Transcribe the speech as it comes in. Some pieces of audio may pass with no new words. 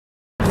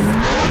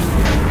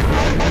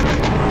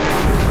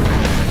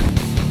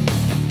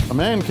A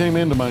man came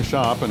into my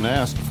shop and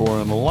asked for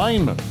an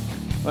alignment.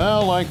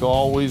 Well, like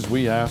always,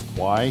 we asked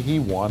why he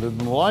wanted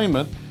an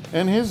alignment,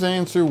 and his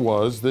answer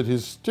was that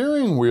his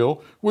steering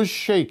wheel was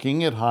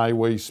shaking at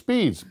highway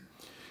speeds.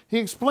 He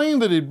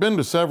explained that he'd been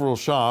to several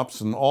shops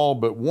and all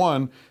but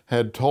one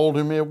had told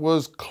him it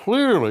was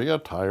clearly a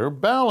tire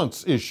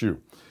balance issue,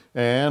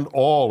 and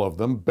all of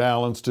them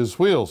balanced his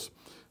wheels.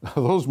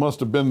 Those must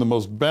have been the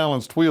most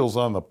balanced wheels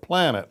on the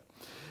planet.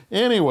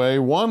 Anyway,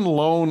 one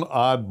lone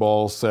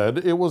oddball said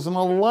it was an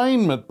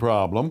alignment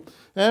problem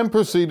and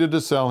proceeded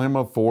to sell him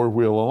a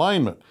four-wheel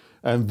alignment,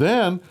 and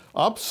then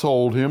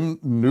upsold him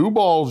new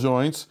ball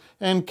joints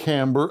and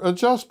camber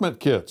adjustment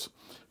kits.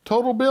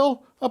 Total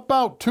bill,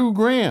 about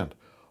 $2,000.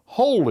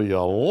 Holy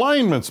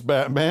alignments,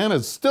 Batman,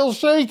 it's still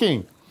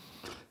shaking.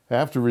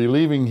 After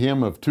relieving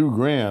him of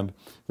 $2,000,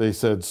 they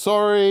said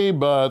sorry,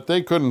 but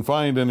they couldn't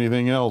find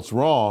anything else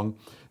wrong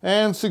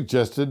and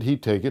suggested he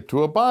take it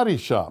to a body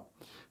shop.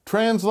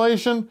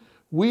 Translation,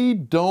 we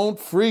don't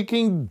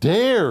freaking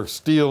dare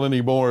steal any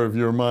more of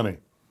your money.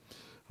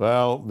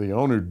 Well, the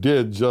owner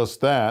did just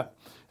that,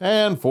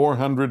 and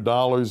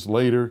 $400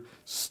 later,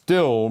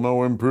 still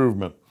no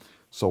improvement.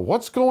 So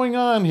what's going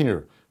on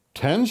here?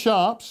 10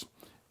 shops,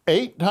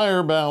 8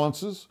 tire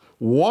balances,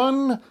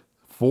 1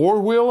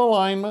 four-wheel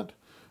alignment,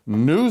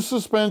 new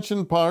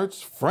suspension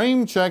parts,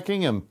 frame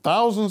checking, and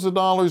thousands of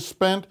dollars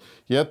spent,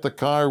 yet the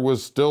car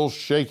was still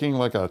shaking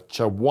like a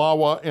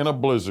chihuahua in a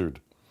blizzard.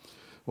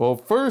 Well,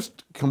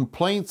 first,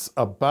 complaints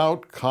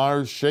about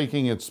cars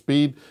shaking at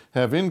speed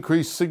have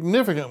increased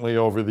significantly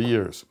over the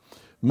years,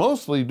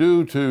 mostly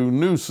due to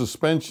new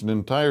suspension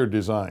and tire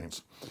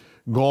designs.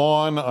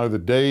 Gone are the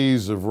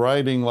days of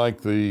riding like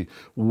the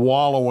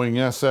wallowing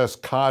SS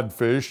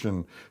codfish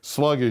and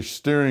sluggish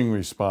steering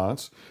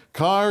response.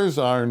 Cars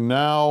are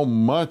now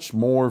much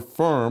more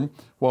firm,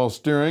 while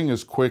steering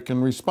is quick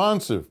and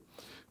responsive.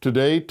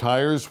 Today,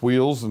 tires,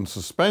 wheels, and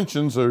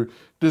suspensions are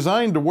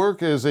designed to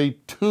work as a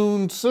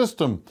tuned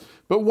system,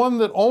 but one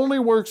that only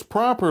works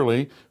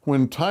properly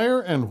when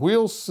tire and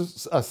wheel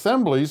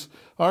assemblies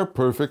are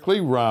perfectly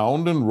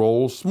round and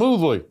roll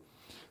smoothly.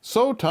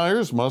 So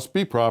tires must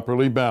be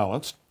properly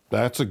balanced,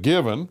 that's a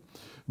given,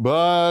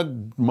 but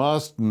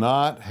must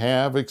not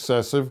have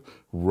excessive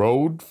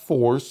road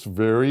force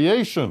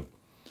variation.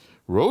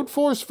 Road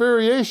force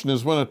variation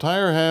is when a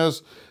tire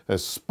has a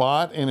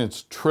spot in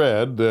its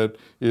tread that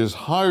is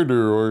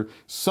harder or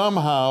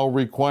somehow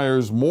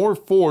requires more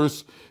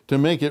force to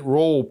make it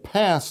roll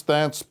past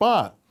that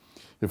spot.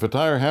 If a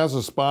tire has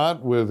a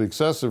spot with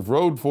excessive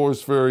road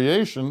force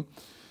variation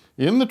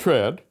in the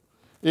tread,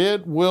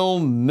 it will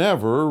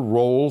never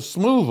roll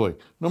smoothly,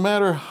 no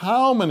matter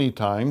how many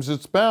times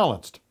it's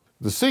balanced.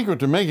 The secret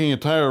to making a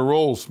tire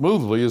roll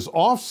smoothly is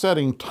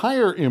offsetting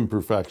tire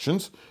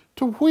imperfections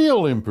to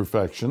wheel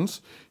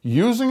imperfections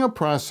using a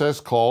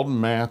process called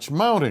match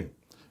mounting.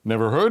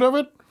 Never heard of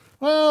it?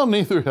 Well,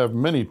 neither have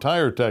many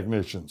tire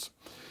technicians.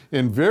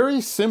 In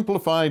very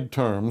simplified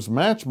terms,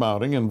 match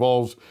mounting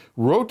involves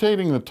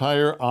rotating the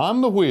tire on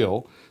the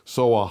wheel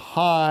so a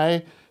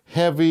high,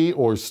 heavy,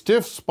 or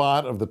stiff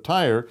spot of the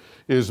tire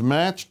is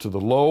matched to the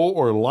low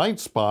or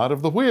light spot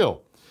of the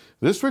wheel.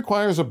 This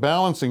requires a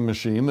balancing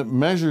machine that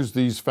measures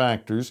these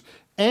factors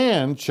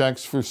and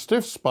checks for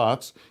stiff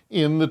spots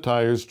in the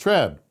tire's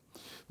tread.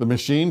 The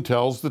machine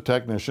tells the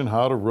technician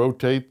how to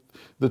rotate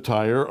the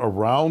tire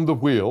around the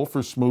wheel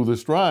for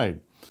smoothest ride.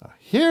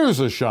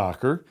 Here's a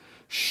shocker.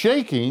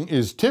 Shaking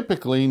is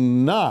typically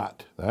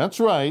not,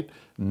 that's right,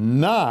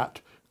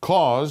 not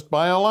caused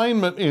by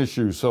alignment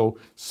issues, so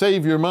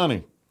save your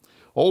money.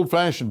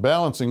 Old-fashioned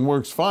balancing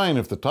works fine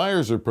if the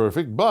tires are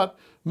perfect, but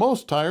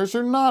most tires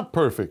are not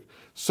perfect,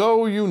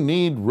 so you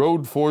need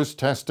road force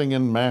testing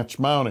and match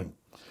mounting.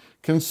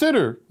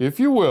 Consider,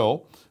 if you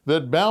will,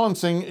 that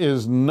balancing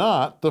is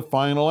not the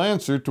final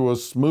answer to a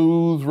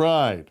smooth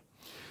ride.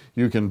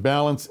 You can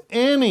balance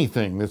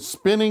anything that's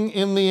spinning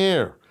in the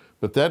air,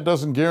 but that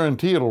doesn't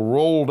guarantee it'll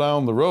roll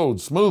down the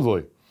road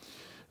smoothly.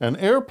 An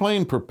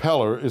airplane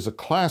propeller is a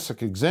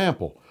classic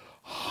example,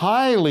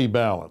 highly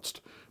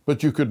balanced,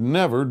 but you could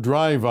never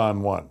drive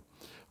on one.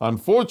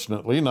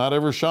 Unfortunately, not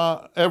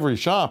every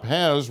shop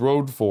has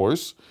road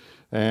force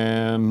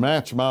and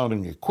match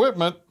mounting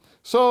equipment,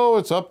 so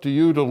it's up to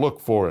you to look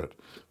for it.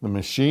 The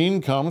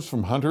machine comes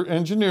from Hunter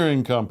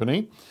Engineering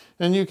Company,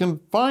 and you can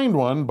find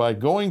one by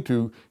going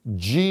to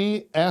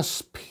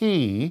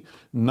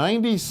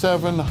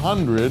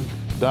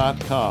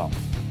gsp9700.com.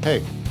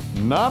 Hey,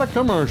 not a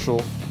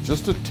commercial,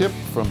 just a tip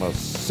from a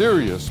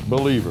serious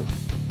believer.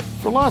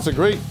 For lots of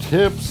great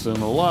tips and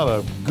a lot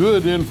of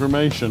good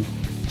information,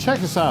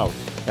 check us out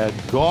at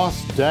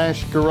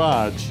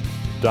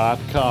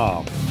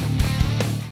Goss-garage.com.